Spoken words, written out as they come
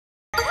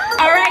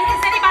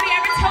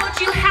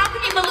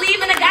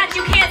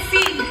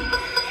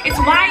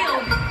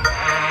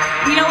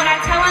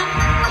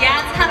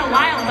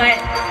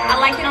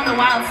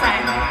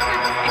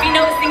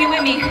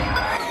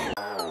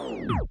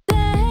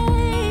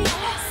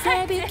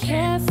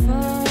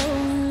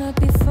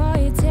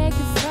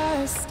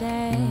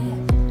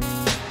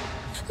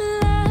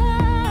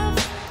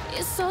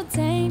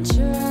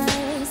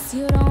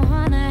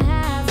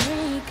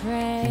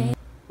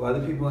Why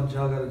do people in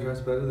jail gotta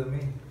dress better than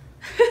me?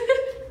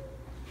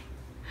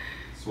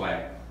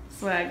 Swag.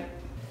 Swag.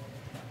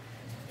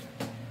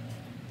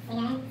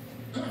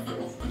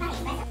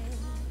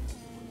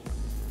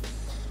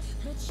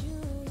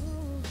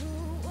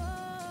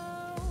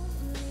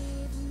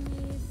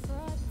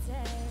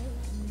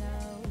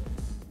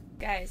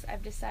 Guys,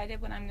 I've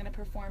decided what I'm gonna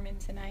perform in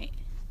tonight.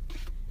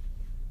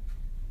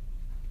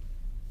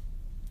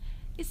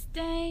 It's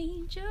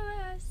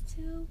dangerous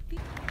to be.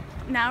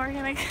 Now we're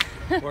gonna.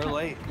 We're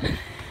late.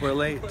 We're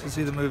late to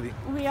see the movie.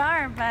 We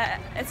are, but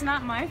it's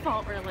not my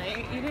fault we're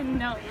late. You didn't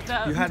know.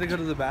 You had to go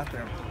to the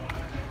bathroom.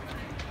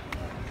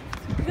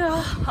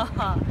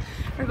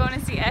 We're going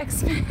to see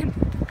X-Men.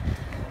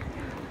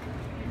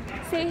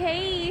 Say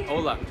hey.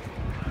 Hola.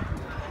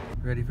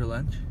 Ready for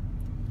lunch?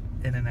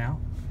 In and out?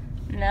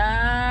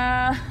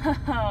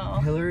 No.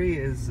 Hillary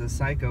is a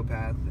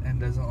psychopath and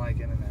doesn't like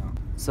In and Out.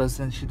 So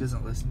since she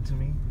doesn't listen to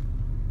me,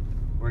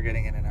 we're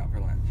getting In and Out for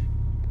lunch.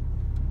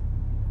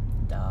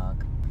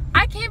 Dog.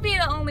 I can't be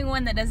the only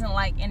one that doesn't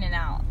like In and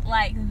Out.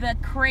 Like, the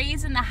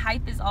craze and the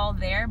hype is all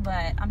there,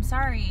 but I'm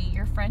sorry,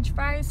 your French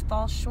fries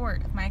fall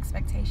short of my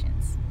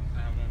expectations.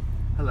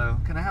 Hello,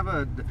 can I have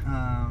a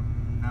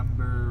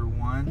number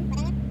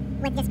 1?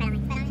 With just spell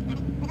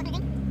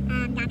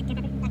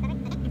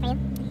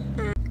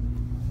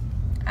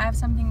I have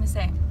something to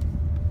say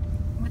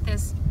with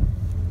this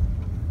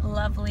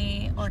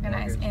lovely,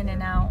 organized In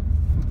and Out.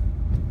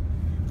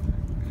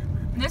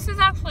 This is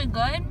actually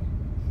good,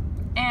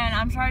 and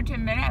I'm sorry to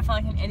admit it, I feel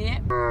like an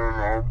idiot.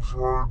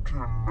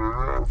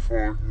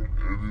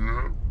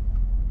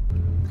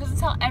 Because I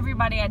tell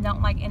everybody I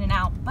don't like In and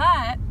Out,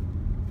 but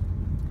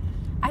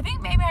I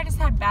think maybe I just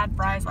had bad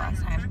fries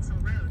last time.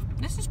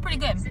 This is pretty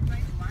good.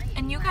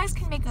 And you guys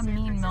can make a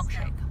mean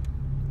milkshake.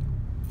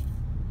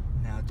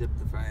 Now dip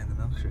the fry in the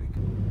milkshake.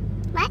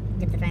 What?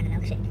 Dip the fry in the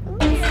milkshake.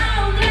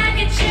 Sound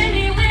like a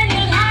chimney when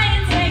you're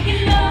lying,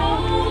 taking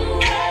over.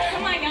 Oh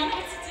my god,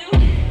 what to do?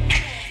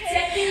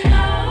 Taking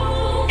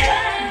over.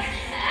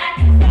 I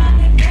can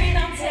finally breathe,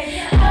 I'm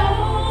taking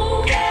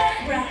over.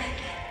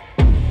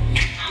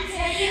 I'm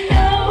taking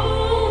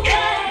over.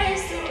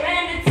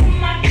 Surrender to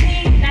my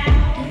king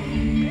now.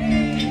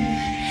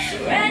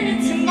 Surrender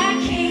to my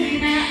king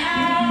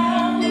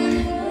now.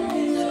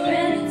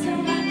 Surrender to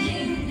my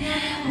king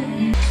now.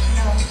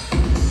 No.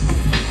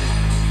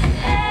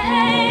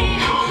 Hey,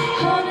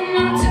 holding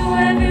on to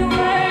every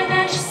word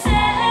that you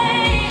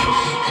say.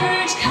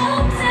 Courage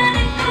comes and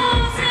it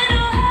goes in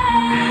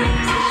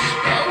waves.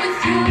 But with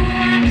you,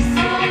 I'm just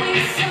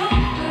always so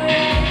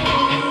brave.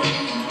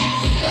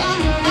 On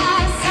the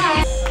right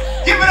side.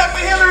 Give it up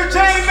for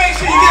HillaryJane. Make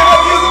sure you get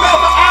her music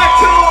off of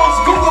iTunes,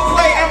 Google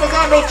Play,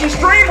 Amazon. Don't you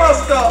stream her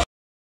stuff?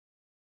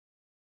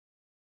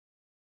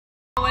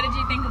 What did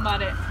you think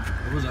about it?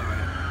 It was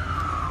alright.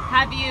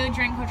 Have you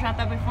drank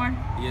horchata before?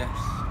 Yes.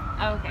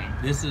 Oh, okay.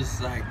 This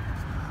is like,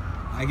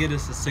 I get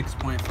this a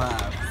 6.5.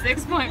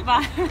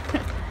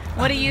 6.5.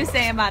 What do you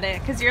say about it?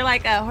 Because you're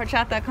like a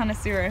horchata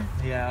connoisseur.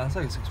 Yeah, that's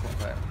like a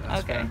 6.5.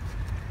 That's Okay. fair.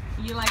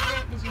 You liked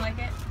it? Did you like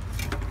it?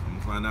 I'm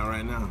gonna find out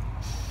right now.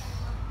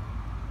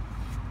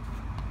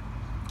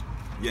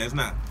 Yeah, it's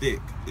not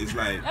thick. It's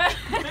like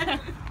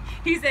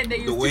He said they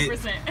use the way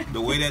 2%.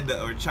 the way that the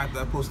horchata is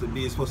supposed to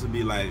be. It's supposed to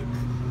be like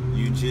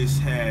you just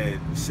had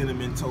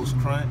cinnamon toast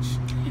crunch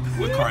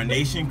with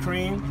carnation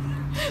cream,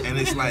 and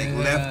it's like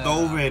left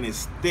over and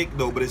it's thick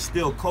though, but it's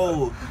still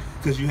cold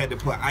because you had to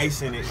put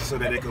ice in it so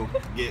that it could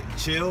get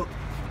chilled.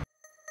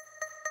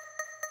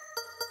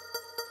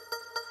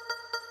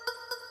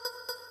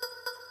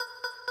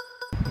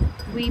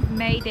 We've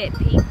made it,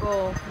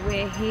 people.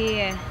 We're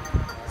here.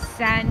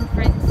 San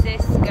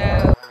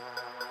Francisco.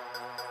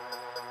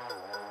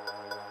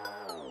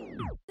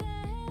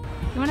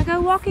 You want to go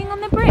walking on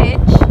the bridge?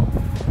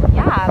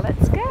 Yeah,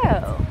 let's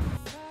go.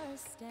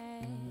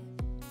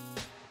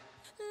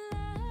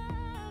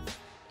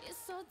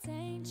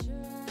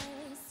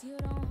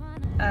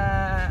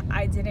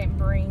 I didn't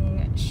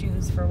bring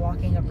shoes for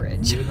walking a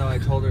bridge. Even though I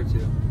told her to.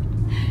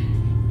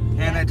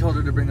 Yeah. And I told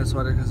her to bring a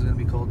sweater because it's going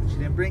to be cold. And she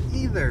didn't bring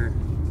either.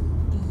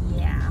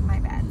 Yeah, my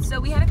bad. So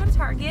we had to go to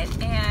Target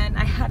and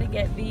I had to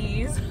get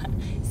these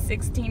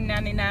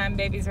 $16.99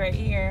 babies right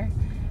here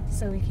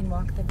so we can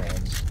walk the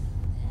bridge.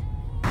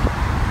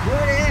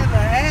 Whatever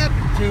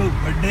happened to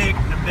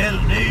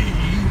predictability?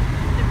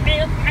 The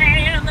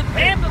milkman, the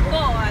paper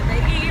boy.